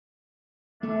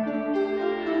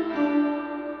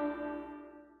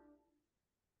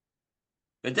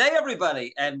Good day,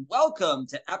 everybody, and welcome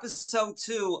to episode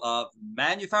 2 of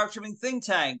Manufacturing Think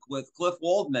Tank with Cliff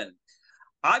Waldman.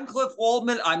 I'm Cliff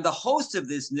Waldman. I'm the host of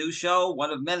this new show,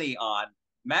 one of many on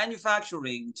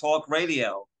Manufacturing Talk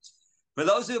Radio. For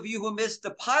those of you who missed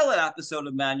the pilot episode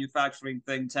of Manufacturing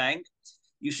Think Tank,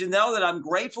 you should know that I'm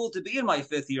grateful to be in my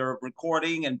fifth year of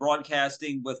recording and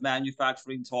broadcasting with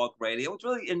Manufacturing Talk Radio. It's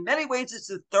really, in many ways, it's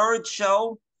the third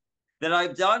show that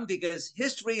I've done because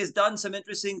history has done some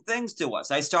interesting things to us.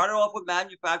 I started off with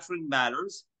Manufacturing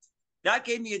Matters. That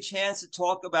gave me a chance to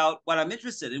talk about what I'm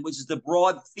interested in, which is the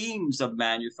broad themes of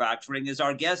manufacturing. As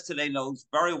our guest today knows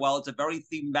very well, it's a very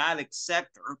thematic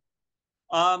sector.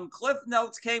 Cliff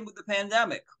Notes came with the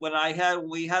pandemic when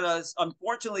we had to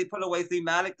unfortunately put away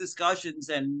thematic discussions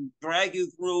and drag you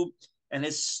through an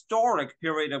historic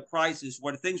period of crisis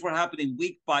where things were happening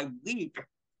week by week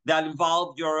that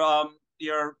involved your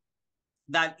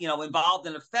that involved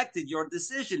and affected your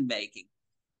decision making.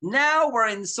 Now we're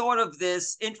in sort of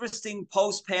this interesting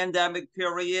post-pandemic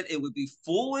period. It would be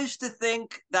foolish to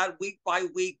think that week by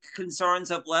week concerns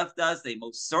have left us. They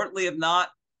most certainly have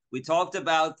not. We talked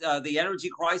about the energy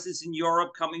crisis in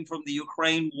Europe coming from the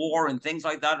Ukraine war, and things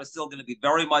like that are still going to be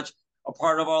very much a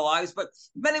part of our lives. But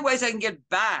in many ways, I can get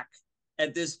back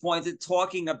at this point to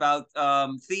talking about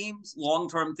themes,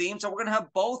 long-term themes. So we're going to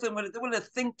have both, and we're going to do it in a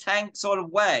think tank sort of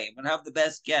way. I'm going to have the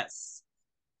best guests.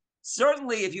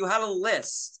 Certainly, if you had a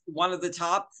list, one of the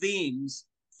top themes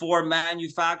for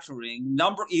manufacturing,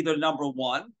 either number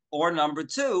one or number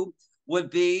two,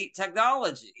 would be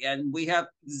technology. And we have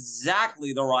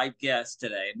exactly the right guest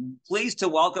today. I'm pleased to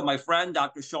welcome my friend,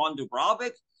 Dr. Shawn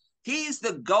Dubravac. He's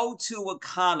the go-to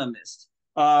economist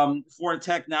for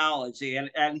technology.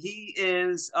 And he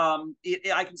is,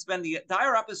 I can spend the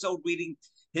entire episode reading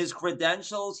his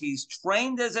credentials. He's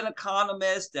trained as an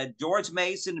economist at George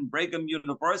Mason and Brigham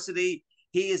University.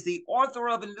 He is the author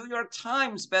of a New York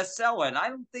Times bestseller. And I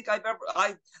don't think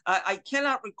I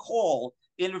cannot recall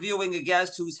interviewing a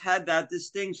guest who's had that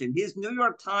distinction. His New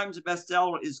York Times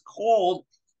bestseller is called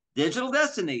Digital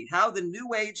Destiny: How the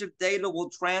New Age of Data Will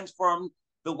Transform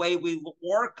the Way We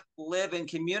Work, Live, and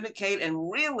Communicate.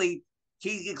 And really,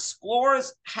 he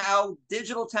explores how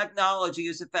digital technology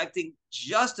is affecting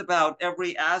just about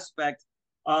every aspect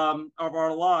of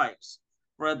our lives.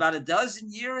 For about a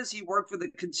dozen years, he worked for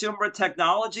the Consumer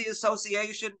Technology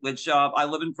Association, which I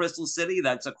live in Bristol City.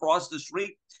 That's across the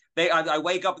street. I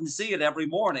wake up and see it every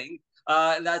morning.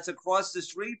 That's across the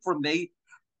street from me.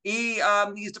 He's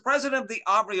the president of the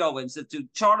Avrio Institute.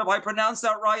 Shawn, have I pronounced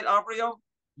that right, Avrio?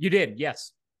 You did,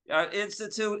 yes.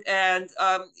 Institute. And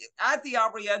at the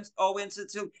Avrio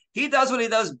Institute, he does what he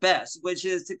does best, which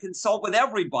is to consult with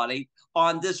everybody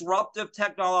on disruptive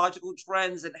technological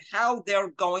trends and how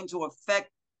they're going to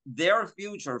affect their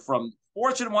future, from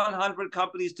Fortune 100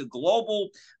 companies to global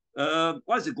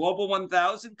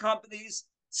 1000 companies,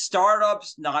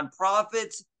 startups,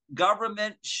 nonprofits,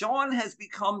 government. Shawn has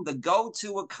become the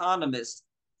go-to economist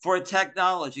for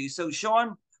technology. So,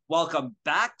 Shawn, welcome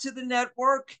back to the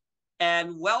network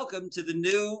and welcome to the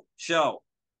new show.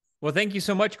 Well, thank you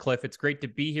so much, Cliff. It's great to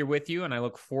be here with you, and I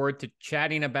look forward to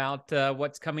chatting about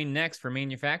what's coming next for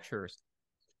manufacturers.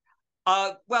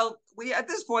 Well, at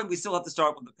this point, we still have to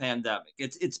start with the pandemic.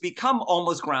 It's become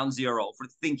almost ground zero for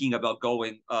thinking about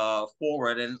going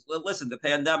forward. And listen, the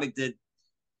pandemic did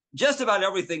just about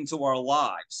everything to our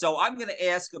lives. So I'm going to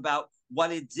ask about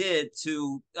what it did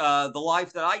to the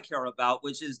life that I care about,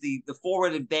 which is the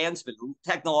forward advancement,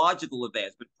 technological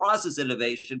advancement, process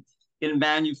innovation in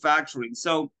manufacturing.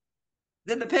 So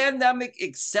did the pandemic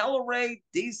accelerate,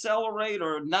 decelerate,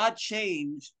 or not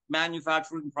change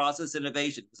manufacturing process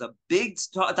innovation? It was a big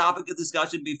topic of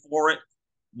discussion before it.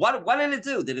 What did it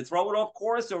do? Did it throw it off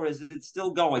course, or is it still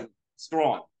going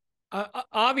strong?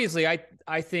 Obviously,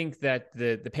 I think that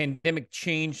the pandemic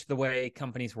changed the way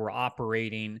companies were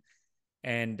operating.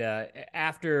 And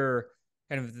after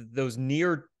kind of those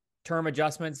near-term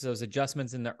adjustments, those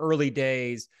adjustments in the early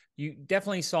days, you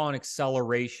definitely saw an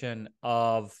acceleration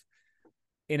of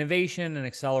innovation, an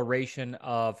acceleration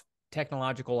of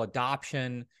technological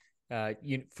adoption.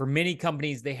 For many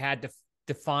companies, they had to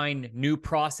define new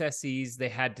processes. They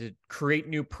had to create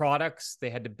new products. They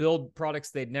had to build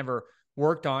products they'd never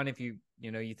worked on. If you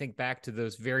think back to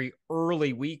those very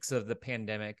early weeks of the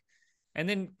pandemic, and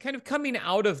then kind of coming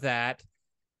out of that,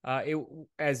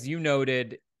 as you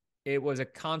noted, it was a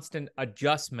constant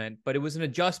adjustment, but it was an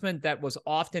adjustment that was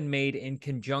often made in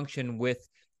conjunction with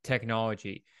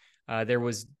technology. There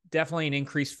was definitely an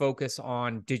increased focus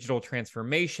on digital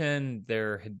transformation.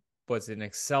 There was an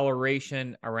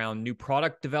acceleration around new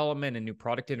product development and new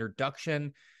product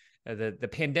introduction. The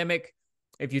pandemic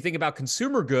if you think about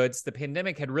consumer goods, the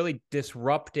pandemic had really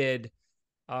disrupted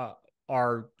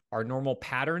our normal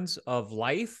patterns of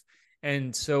life.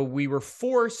 And so we were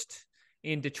forced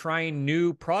into trying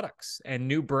new products and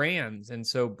new brands. And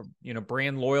so,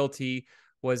 brand loyalty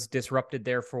was disrupted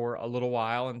there for a little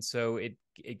while. And so it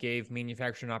gave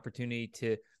manufacturing opportunity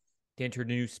to enter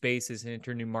new spaces and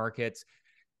enter new markets.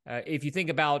 If you think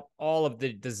about all of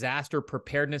the disaster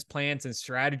preparedness plans and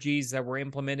strategies that were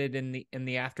implemented in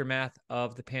the aftermath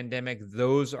of the pandemic,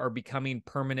 those are becoming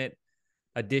permanent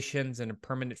additions and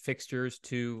permanent fixtures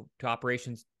to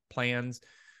operations plans.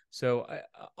 So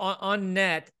on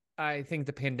net, I think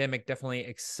the pandemic definitely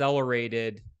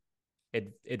accelerated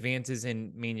advances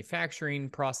in manufacturing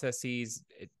processes.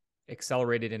 It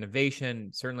accelerated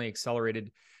innovation, certainly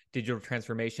accelerated digital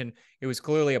transformation. It was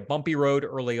clearly a bumpy road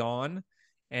early on.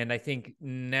 And I think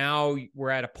now we're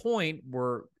at a point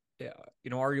where,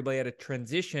 arguably at a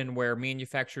transition where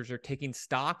manufacturers are taking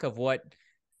stock of what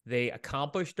they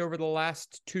accomplished over the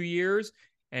last 2 years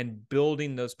and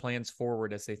building those plans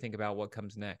forward as they think about what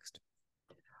comes next.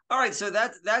 All right, so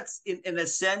that's in a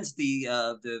sense the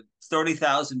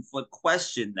 30,000-foot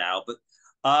question now. But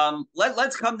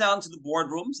let's come down to the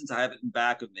boardroom, since I have it in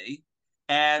back of me,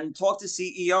 and talk to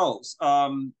CEOs.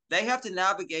 They have to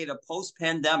navigate a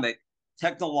post-pandemic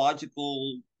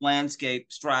technological landscape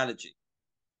strategy.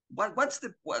 What's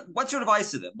your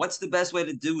advice to them? What's the best way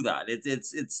to do that?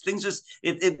 It's things just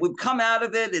it would come out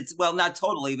of it. It's, well, not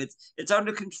totally. It's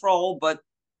under control, but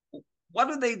what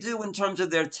do they do in terms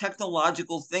of their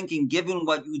technological thinking, given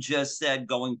what you just said,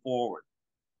 going forward?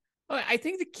 I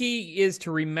think the key is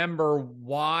to remember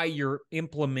why you're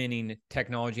implementing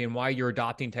technology and why you're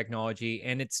adopting technology,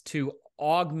 and it's to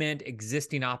augment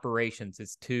existing operations.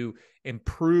 It's to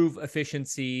improve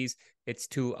efficiencies. It's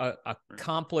to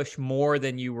accomplish more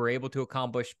than you were able to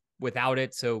accomplish without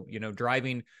it. So,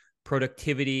 driving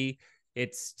productivity.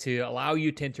 It's to allow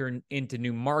you to enter into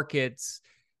new markets.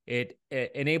 It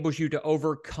enables you to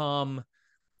overcome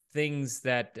things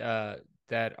that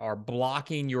are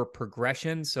blocking your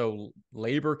progression, so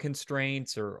labor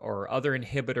constraints or other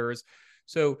inhibitors.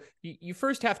 So you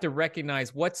first have to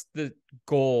recognize, what's the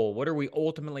goal? What are we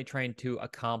ultimately trying to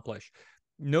accomplish?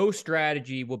 No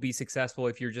strategy will be successful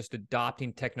if you're just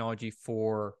adopting technology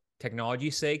for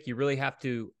technology's sake. You really have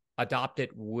to adopt it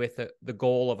with the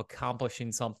goal of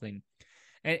accomplishing something.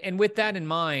 And with that in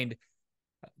mind,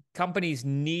 companies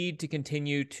need to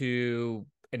continue to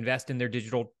invest in their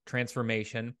digital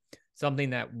transformation, something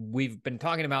that we've been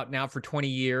talking about now for 20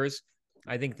 years.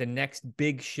 I think the next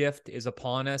big shift is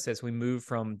upon us as we move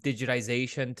from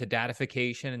digitization to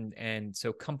datification. And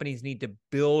so companies need to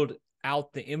build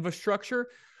out the infrastructure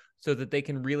so that they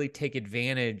can really take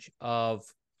advantage of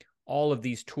all of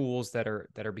these tools that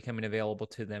are becoming available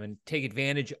to them, and take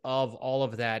advantage of all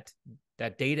of that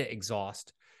data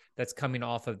exhaust that's coming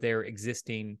off of their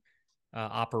existing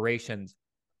operations.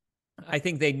 I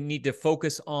think they need to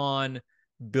focus on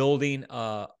building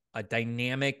a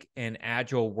dynamic and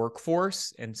agile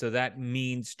workforce. And so that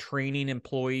means training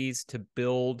employees to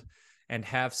build and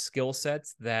have skill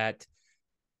sets that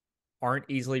aren't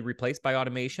easily replaced by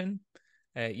automation.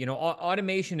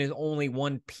 Automation is only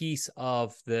one piece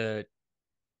of the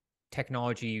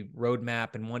technology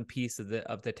roadmap and one piece of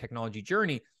the technology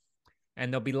journey.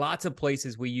 And there'll be lots of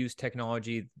places we use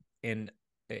technology in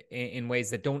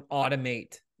ways that don't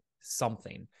automate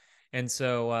something. And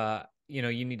so,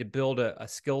 you need to build a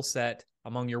skill set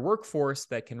among your workforce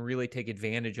that can really take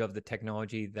advantage of the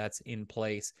technology that's in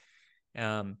place.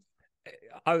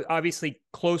 Obviously,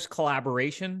 close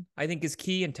collaboration, I think, is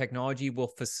key, and technology will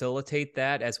facilitate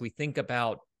that. As we think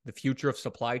about the future of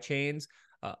supply chains,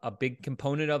 a big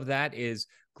component of that is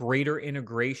greater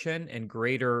integration and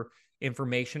greater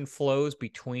information flows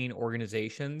between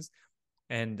organizations.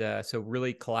 And so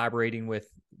really collaborating with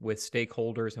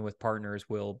stakeholders and with partners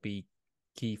will be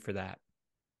key for that.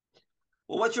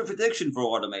 Well, what's your prediction for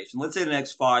automation? Let's say the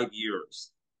next 5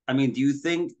 years. I mean, do you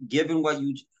think, given what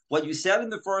you said in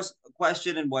the first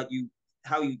question and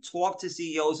how you talk to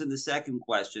CEOs in the second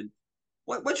question,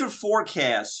 what's your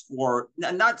forecast for,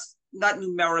 not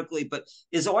numerically, but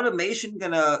is automation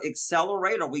going to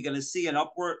accelerate? Are we going to see an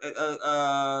upward,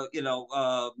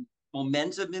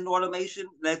 momentum in automation?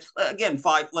 Let's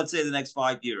say the next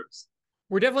 5 years.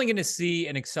 We're definitely going to see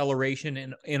an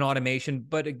acceleration in automation.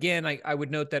 But again, I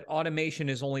would note that automation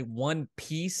is only one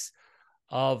piece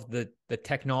of the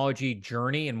technology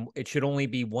journey, and it should only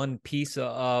be one piece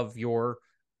of your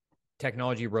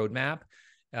technology roadmap.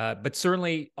 But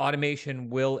certainly automation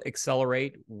will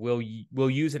accelerate. We'll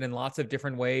use it in lots of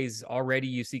different ways. Already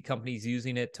you see companies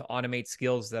using it to automate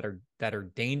skills that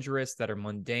are dangerous, that are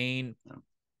mundane.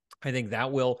 I think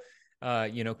that will,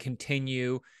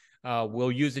 continue.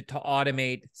 We'll use it to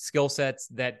automate skill sets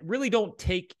that really don't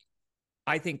take,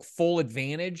 I think, full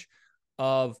advantage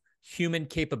of human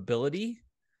capability.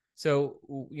 So,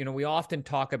 we often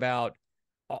talk about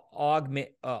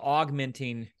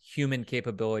augmenting human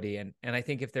capability. And I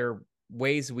think if there are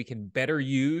ways we can better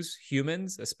use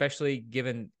humans, especially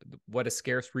given what a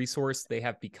scarce resource they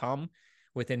have become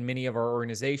within many of our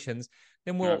organizations,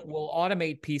 then we'll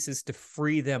automate pieces to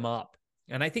free them up.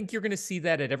 And I think you're going to see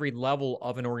that at every level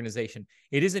of an organization.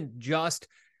 It isn't just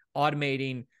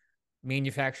automating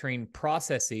manufacturing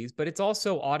processes, but it's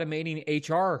also automating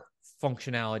HR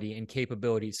functionality and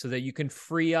capabilities so that you can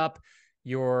free up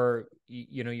your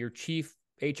chief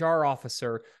HR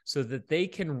officer so that they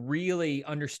can really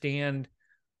understand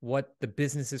what the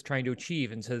business is trying to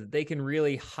achieve, and so that they can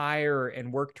really hire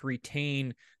and work to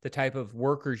retain the type of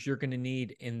workers you're going to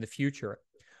need in the future.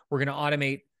 We're going to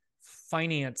automate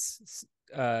finance,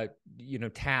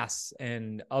 tasks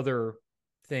and other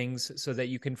things so that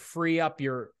you can free up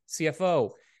your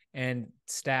CFO and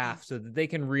staff so that they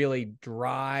can really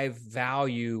drive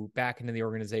value back into the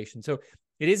organization. So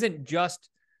it isn't just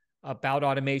about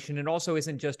automation. It also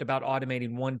isn't just about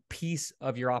automating one piece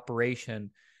of your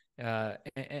operation.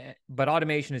 But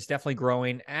automation is definitely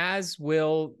growing, as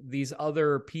will these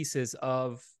other pieces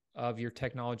of your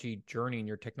technology journey and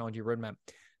your technology roadmap.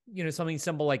 Something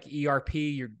simple like ERP,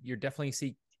 you're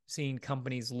definitely seeing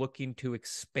companies looking to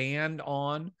expand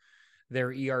on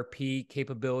their ERP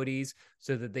capabilities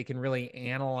so that they can really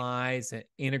analyze and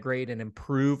integrate and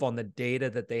improve on the data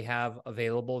that they have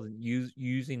available, and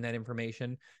using that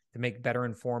information to make better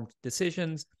informed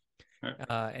decisions.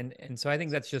 And so I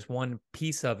think that's just one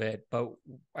piece of it, but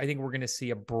I think we're going to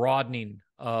see a broadening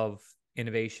of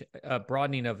innovation, a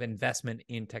broadening of investment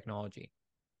in technology.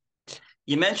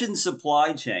 You mentioned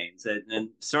supply chains, and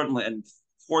certainly, and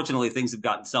fortunately, things have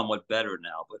gotten somewhat better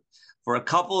now. But for a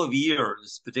couple of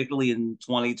years, particularly in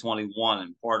 2021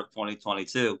 and part of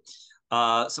 2022,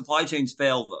 supply chains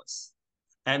failed us,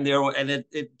 and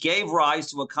it gave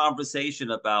rise to a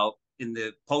conversation about, in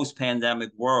the post-pandemic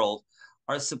world,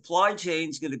 are supply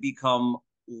chains going to become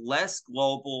less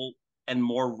global and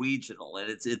more regional? And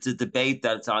it's a debate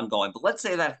that's ongoing. But let's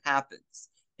say that happens.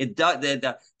 It does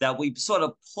that we sort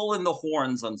of pull in the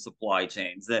horns on supply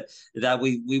chains, that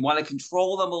we want to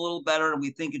control them a little better, and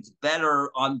we think it's better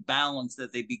on balance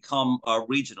that they become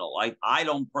regional. I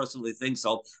don't personally think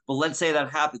so, but let's say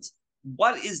that happens.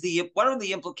 What are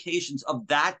the implications of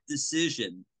that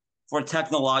decision for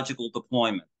technological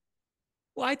deployment?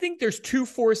 Well, I think there's two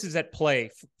forces at play.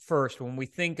 First, when we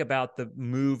think about the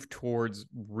move towards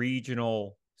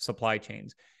regional supply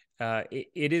chains,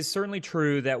 it is certainly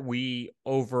true that we,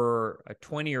 over a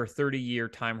 20 or 30-year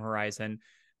time horizon,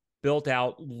 built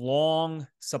out long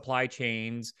supply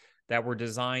chains that were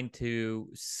designed to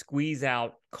squeeze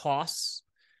out costs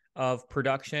of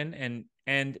production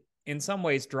and in some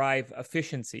ways drive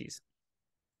efficiencies.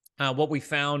 What we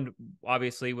found,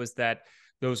 obviously, was that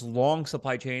those long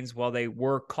supply chains, while they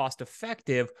were cost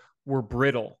effective, were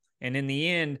brittle. And in the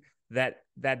end,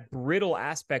 that brittle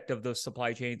aspect of those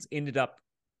supply chains ended up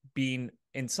being,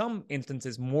 in some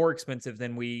instances, more expensive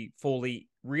than we fully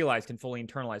realized and fully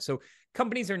internalized. So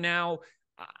companies are now,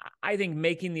 I think,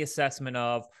 making the assessment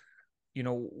of,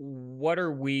 what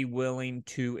are we willing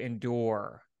to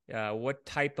endure? What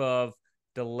type of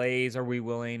delays are we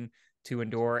willing to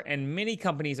endure? And many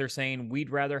companies are saying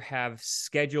we'd rather have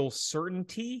schedule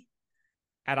certainty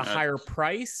at a higher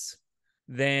price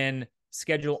than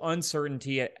schedule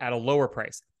uncertainty at a lower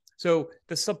price. So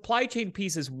the supply chain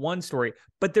piece is one story,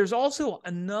 but there's also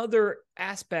another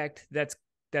aspect that's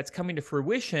coming to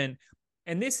fruition,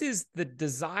 and this is the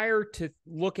desire to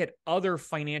look at other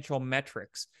financial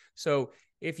metrics. So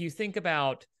if you think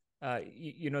about,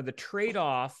 the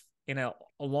trade-off in a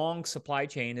long supply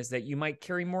chain is that you might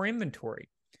carry more inventory.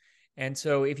 And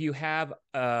so if you have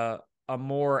a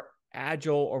more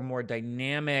agile or more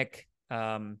dynamic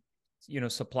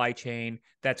supply chain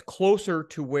that's closer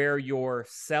to where you're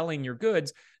selling your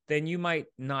goods, then you might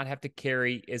not have to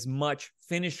carry as much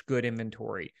finished good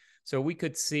inventory. So we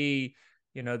could see,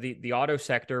 the auto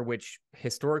sector, which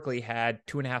historically had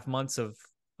 2.5 months of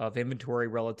inventory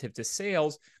relative to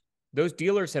sales, those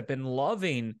dealers have been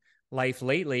loving life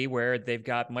lately where they've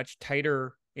got much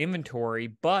tighter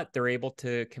inventory, but they're able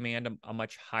to command a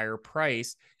much higher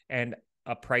price, and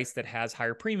a price that has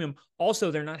higher premium. Also,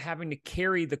 they're not having to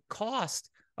carry the cost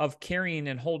of carrying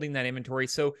and holding that inventory.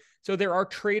 So there are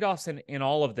trade-offs in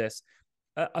all of this.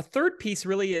 A third piece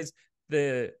really is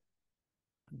that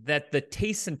the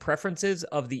tastes and preferences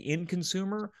of the end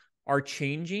consumer are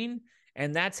changing,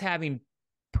 and that's having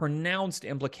pronounced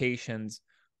implications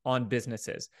on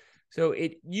businesses. So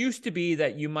it used to be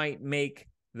that you might make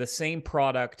the same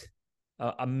product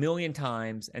a million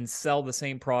times and sell the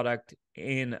same product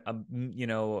in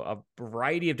a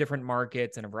variety of different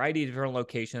markets and a variety of different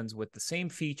locations with the same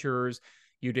features.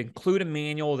 You'd include a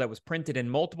manual that was printed in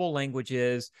multiple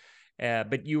languages,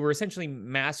 but you were essentially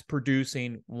mass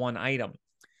producing one item.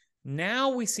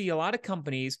 Now we see a lot of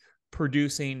companies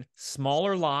producing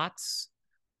smaller lots,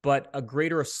 but a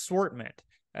greater assortment.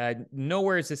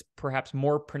 Nowhere is this perhaps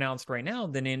more pronounced right now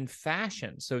than in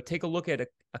fashion. So take a look at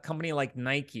a company like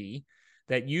Nike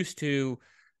that used to,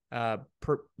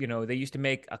 they used to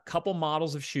make a couple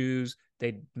models of shoes.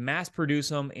 They'd mass produce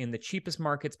them in the cheapest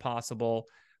markets possible,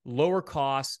 lower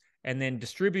costs, and then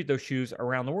distribute those shoes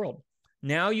around the world.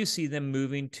 Now you see them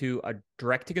moving to a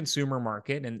direct-to-consumer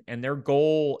market, and their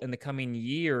goal in the coming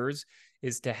years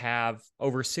is to have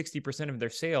over 60% of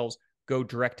their sales go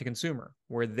direct-to-consumer,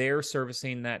 where they're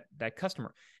servicing that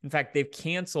customer. In fact, they've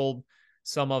canceled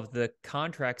some of the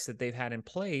contracts that they've had in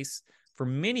place for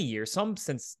many years, some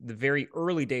since the very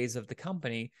early days of the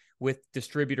company, with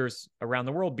distributors around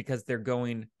the world, because they're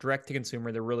going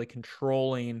direct-to-consumer. They're really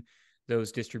controlling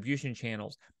those distribution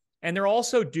channels. And they're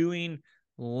also doing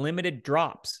limited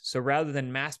drops. So rather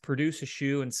than mass produce a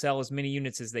shoe and sell as many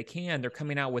units as they can, they're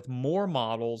coming out with more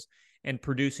models and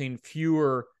producing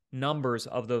fewer numbers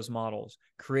of those models,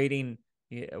 creating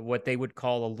what they would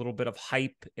call a little bit of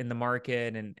hype in the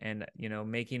market, and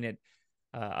making it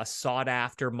a sought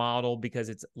after model because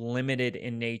it's limited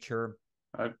in nature.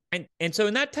 Right. And so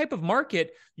in that type of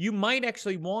market, you might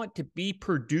actually want to be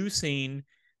producing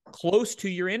close to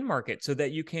your end market so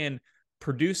that you can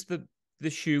produce the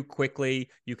shoe quickly.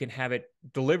 You can have it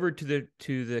delivered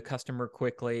to the customer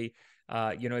quickly.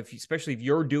 Especially if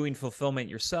you're doing fulfillment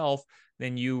yourself,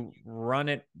 then you run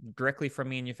it directly from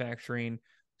manufacturing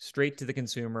straight to the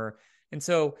consumer. And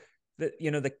so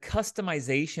the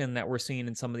customization that we're seeing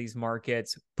in some of these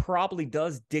markets probably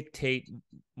does dictate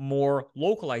more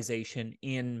localization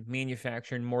in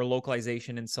manufacturing, more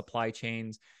localization in supply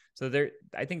chains. So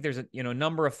I think there's a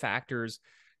number of factors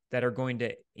that are going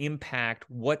to impact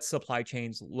what supply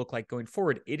chains look like going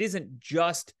forward. It isn't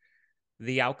just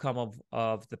the outcome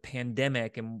of the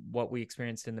pandemic and what we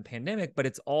experienced in the pandemic, but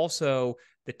it's also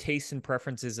the tastes and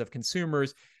preferences of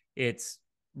consumers. It's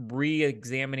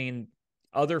re-examining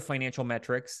other financial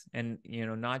metrics, and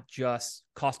not just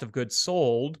cost of goods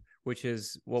sold, which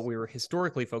is what we were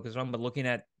historically focused on, but looking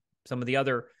at some of the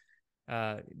other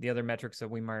metrics that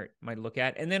we might look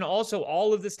at. And then also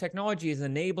all of this technology is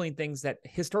enabling things that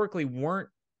historically weren't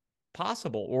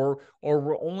possible or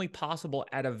were only possible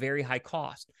at a very high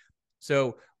cost.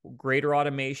 So greater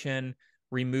automation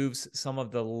removes some of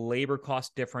the labor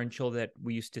cost differential that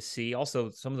we used to see.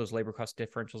 Also, some of those labor cost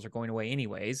differentials are going away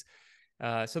anyways.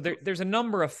 So there's a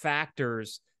number of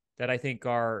factors that I think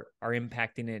are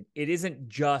impacting it. It isn't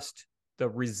just the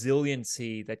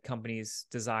resiliency that companies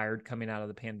desired coming out of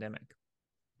the pandemic.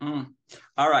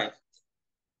 All right.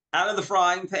 Out of the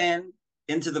frying pan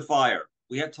into the fire.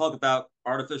 We have to talk about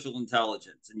artificial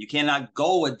intelligence, and you cannot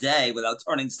go a day without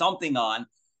turning something on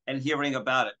and hearing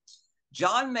about it.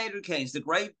 John Maynard Keynes, the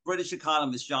great British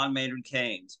economist John Maynard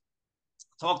Keynes,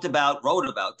 wrote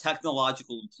about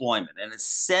technological employment. And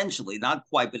essentially, not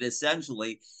quite, but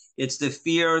essentially, it's the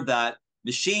fear that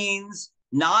machines,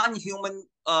 non-human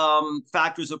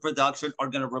factors of production are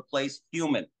going to replace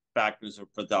human factors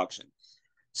of production.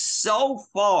 So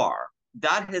far,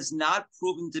 that has not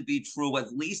proven to be true,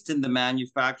 at least in the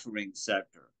manufacturing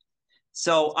sector.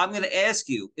 So I'm going to ask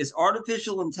you, is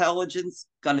artificial intelligence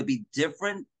going to be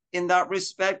different in that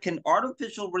respect? Can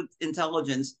artificial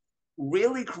intelligence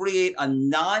really create a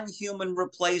non-human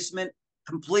replacement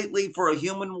completely for a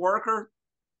human worker?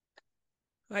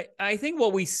 I think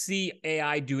what we see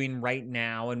AI doing right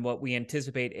now, and what we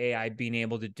anticipate AI being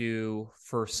able to do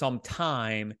for some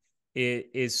time,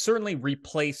 is certainly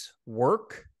replace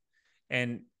work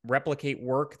and replicate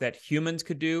work that humans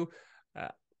could do.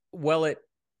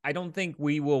 I don't think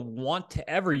we will want to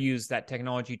ever use that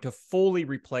technology to fully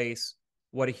replace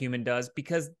what a human does,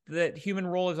 because the human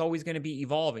role is always going to be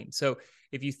evolving. So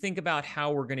if you think about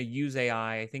how we're going to use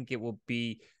AI, I think it will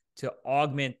be to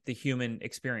augment the human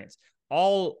experience.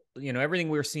 Everything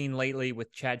we're seeing lately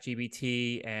with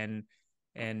ChatGPT and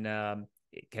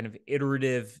kind of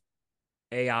iterative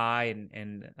AI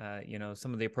and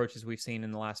some of the approaches we've seen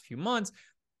in the last few months,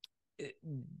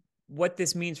 what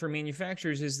this means for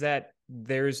manufacturers is that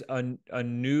there's a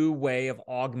new way of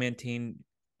augmenting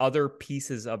other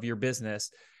pieces of your business.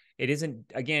 It isn't,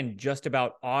 again, just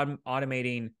about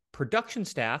automating production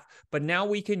staff, but now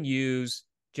we can use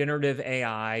generative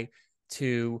AI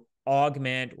to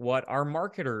augment what our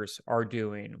marketers are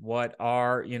doing, what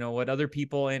other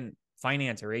people in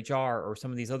finance or HR or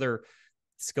some of these other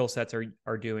skill sets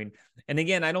are doing. And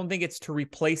again, I don't think it's to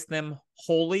replace them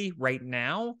wholly right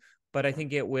now, but I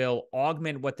think it will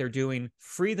augment what they're doing,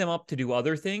 free them up to do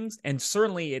other things, and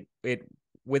certainly it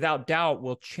without doubt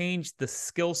will change the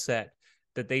skill set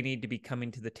that they need to be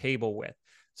coming to the table with.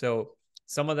 So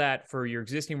some of that for your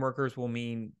existing workers will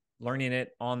mean learning it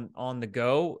on the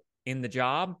go in the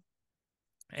job.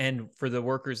 And for the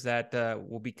workers that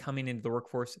will be coming into the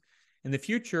workforce in the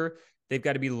future, they've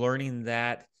got to be learning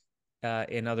that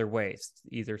in other ways,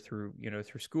 either through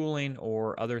schooling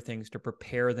or other things to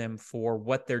prepare them for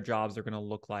what their jobs are going to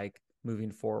look like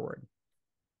moving forward.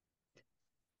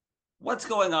 What's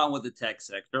going on with the tech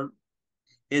sector?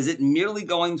 Is it merely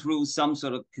going through some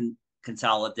sort of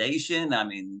consolidation? I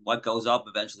mean, what goes up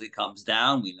eventually comes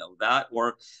down. We know that.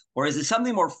 Or is it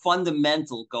something more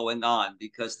fundamental going on?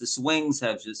 Because the swings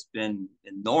have just been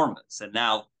enormous. And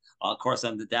now, of course,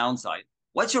 on the downside.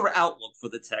 What's your outlook for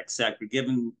the tech sector,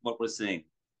 given what we're seeing?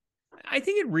 I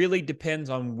think it really depends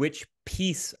on which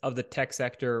piece of the tech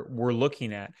sector we're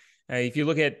looking at. If you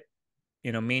look at,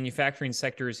 manufacturing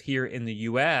sectors here in the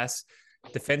U.S.,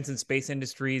 defense and space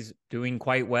industries doing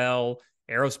quite well,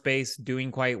 aerospace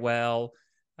doing quite well.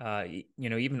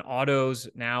 Even autos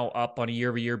now up on a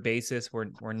year-over-year basis,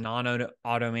 where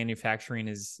non-auto manufacturing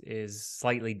is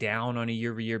slightly down on a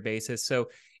year-over-year basis. So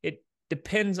it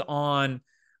depends on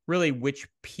really which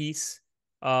piece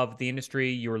of the industry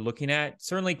you're looking at.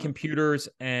 Certainly computers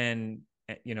and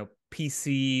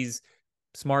PCs,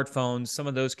 smartphones, some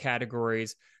of those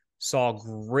categories saw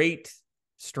great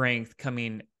strength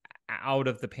coming out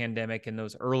of the pandemic in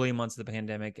those early months of the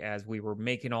pandemic as we were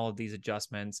making all of these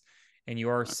adjustments. And you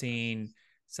are seeing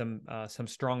some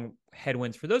strong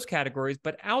headwinds for those categories.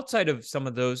 But outside of some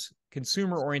of those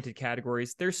consumer-oriented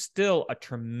categories, there's still a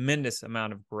tremendous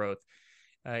amount of growth.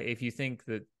 If you think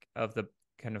of the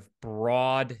kind of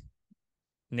broad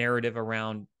narrative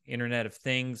around Internet of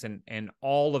Things and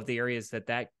all of the areas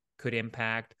that could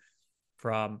impact,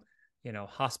 from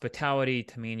hospitality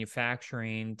to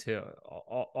manufacturing to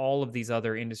all of these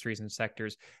other industries and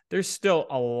sectors, there's still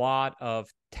a lot of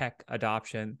tech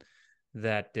adoption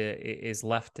that is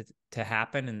left to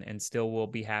happen and still will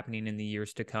be happening in the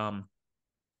years to come.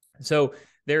 So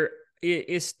there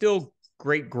is still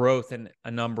great growth in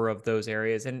a number of those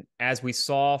areas. And as we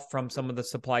saw from some of the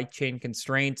supply chain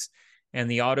constraints and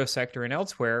the auto sector and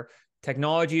elsewhere,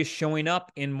 technology is showing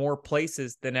up in more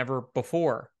places than ever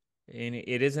before. And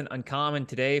it isn't uncommon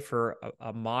today for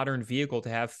a modern vehicle to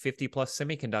have 50 plus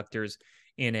semiconductors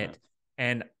in it.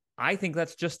 And I think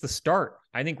that's just the start.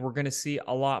 I think we're going to see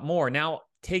a lot more. Now,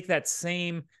 take that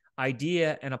same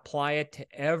idea and apply it to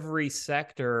every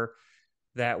sector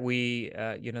that we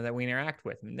interact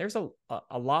with. I mean, there's a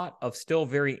lot of still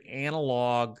very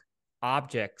analog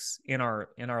objects in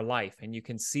our life, and you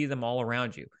can see them all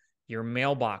around you. Your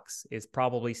mailbox is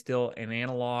probably still an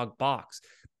analog box.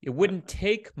 It wouldn't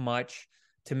take much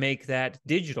to make that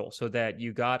digital so that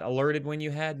you got alerted when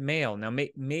you had mail. Now,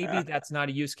 maybe that's not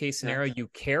a use case scenario you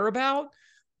care about,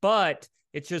 but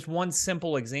it's just one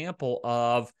simple example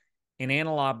of an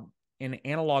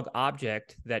analog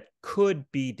object that could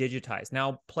be digitized.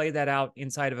 Now, play that out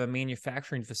inside of a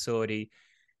manufacturing facility,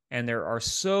 and there are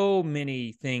so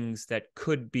many things that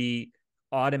could be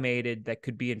automated, that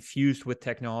could be infused with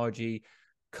technology.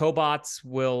 Cobots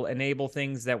will enable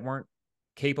things that weren't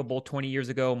capable 20 years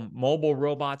ago. Mobile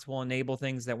robots will enable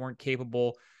things that weren't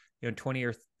capable 20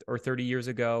 or 30 years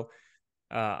ago.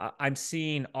 I'm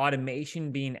seeing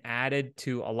automation being added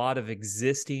to a lot of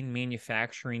existing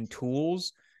manufacturing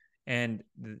tools, and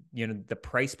the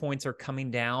price points are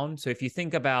coming down. So if you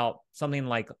think about something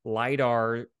like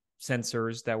LiDAR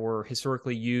sensors that were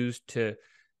historically used to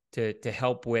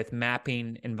help with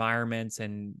mapping environments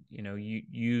and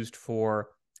used for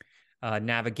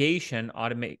navigation,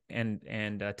 automate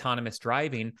and autonomous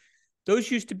driving,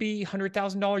 those used to be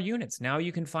 $100,000 units. Now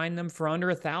you can find them for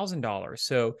under $1,000.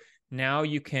 So now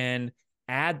you can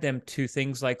add them to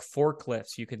things like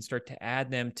forklifts. You can start to add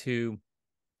them to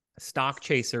stock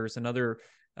chasers and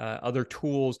other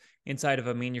tools inside of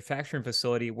a manufacturing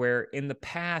facility, where in the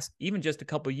past, even just a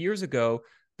couple of years ago,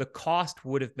 the cost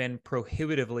would have been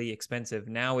prohibitively expensive.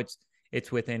 Now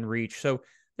it's within reach. So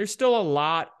there's still a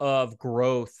lot of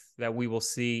growth that we will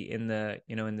see in the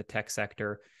tech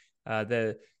sector.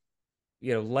 The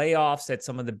layoffs at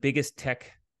some of the biggest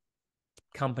tech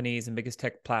companies and biggest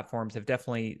tech platforms have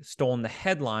definitely stolen the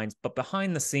headlines, but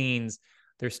behind the scenes,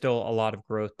 there's still a lot of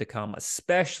growth to come,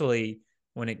 especially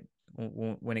when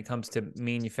it comes to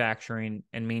manufacturing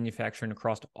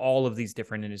across all of these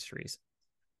different industries.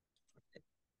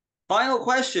 Final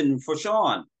question for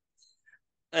Shawn,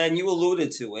 and you alluded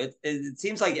to it. It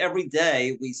seems like every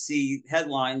day we see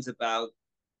headlines about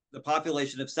the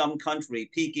population of some country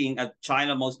peaking at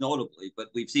China, most notably, but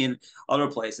we've seen other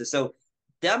places. So,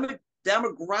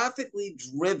 demographically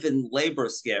driven labor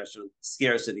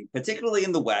scarcity, particularly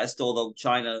in the West, although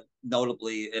China,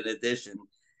 notably in addition,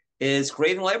 is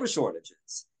creating labor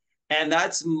shortages. And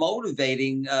that's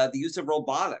motivating the use of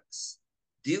robotics.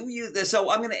 So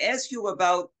I'm going to ask you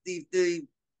about the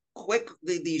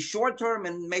short term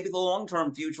and maybe the long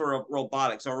term future of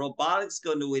robotics. Are robotics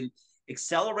going to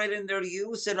accelerate in their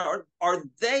use, and are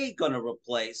they going to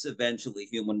replace eventually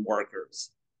human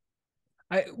workers?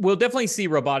 We'll definitely see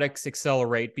robotics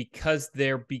accelerate because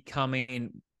they're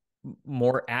becoming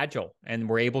more agile and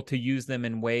we're able to use them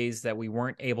in ways that we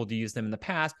weren't able to use them in the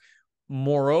past.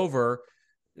 Moreover,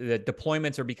 the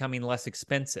deployments are becoming less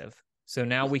expensive. So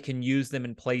now we can use them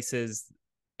in places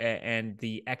and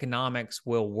the economics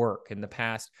will work. In the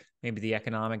past, maybe the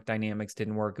economic dynamics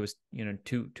didn't work. It was,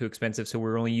 too expensive. So we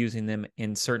were only using them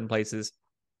in certain places.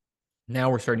 Now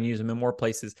we're starting to use them in more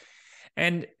places.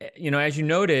 And, as you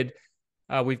noted,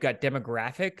 we've got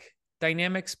demographic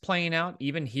dynamics playing out.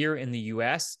 Even here in the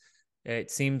US,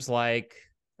 it seems like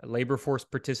labor force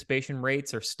participation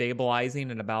rates are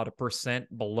stabilizing at about 1%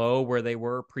 below where they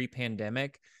were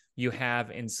pre-pandemic. You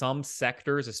have in some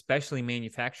sectors, especially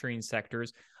manufacturing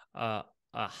sectors, a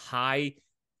high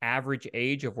average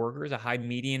age of workers, a high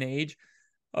median age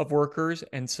of workers.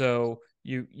 And so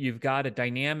you've got a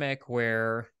dynamic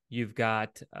where you've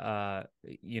got, an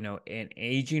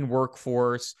aging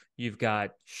workforce. You've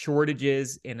got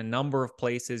shortages in a number of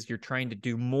places. You're trying to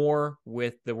do more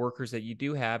with the workers that you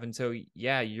do have. And so,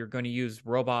 you're going to use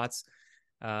robots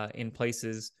in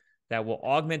places that will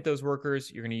augment those workers.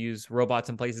 You're going to use robots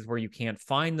in places where you can't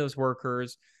find those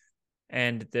workers.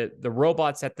 And the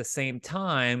robots at the same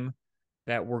time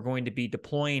that we're going to be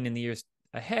deploying in the years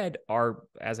ahead are,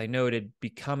 as I noted,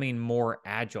 becoming more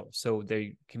agile. So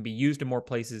they can be used in more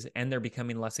places and they're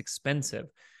becoming less expensive.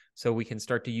 So we can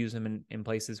start to use them in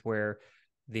places where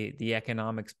the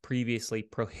economics previously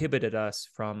prohibited us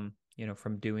from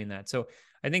doing that. So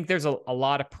I think there's a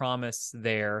lot of promise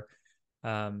there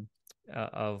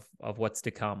of what's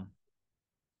to come.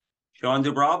 Shawn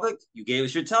Dubravac, you gave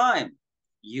us your time.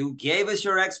 You gave us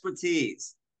your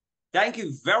expertise. Thank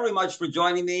you very much for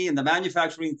joining me in the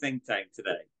Manufacturing Think Tank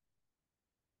today.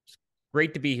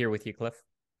 Great to be here with you, Cliff.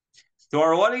 To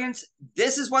our audience,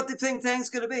 this is what the think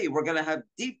tank's going to be. We're going to have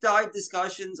deep dive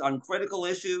discussions on critical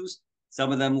issues.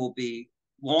 Some of them will be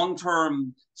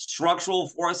long-term structural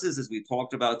forces, as we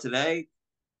talked about today.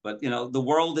 But, the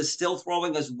world is still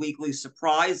throwing us weekly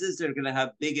surprises. They're going to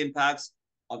have big impacts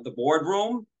on the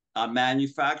boardroom, on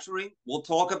manufacturing. We'll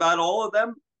talk about all of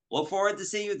them. Look forward to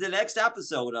seeing you at the next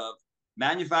episode of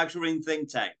Manufacturing Think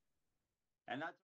Tank. And that's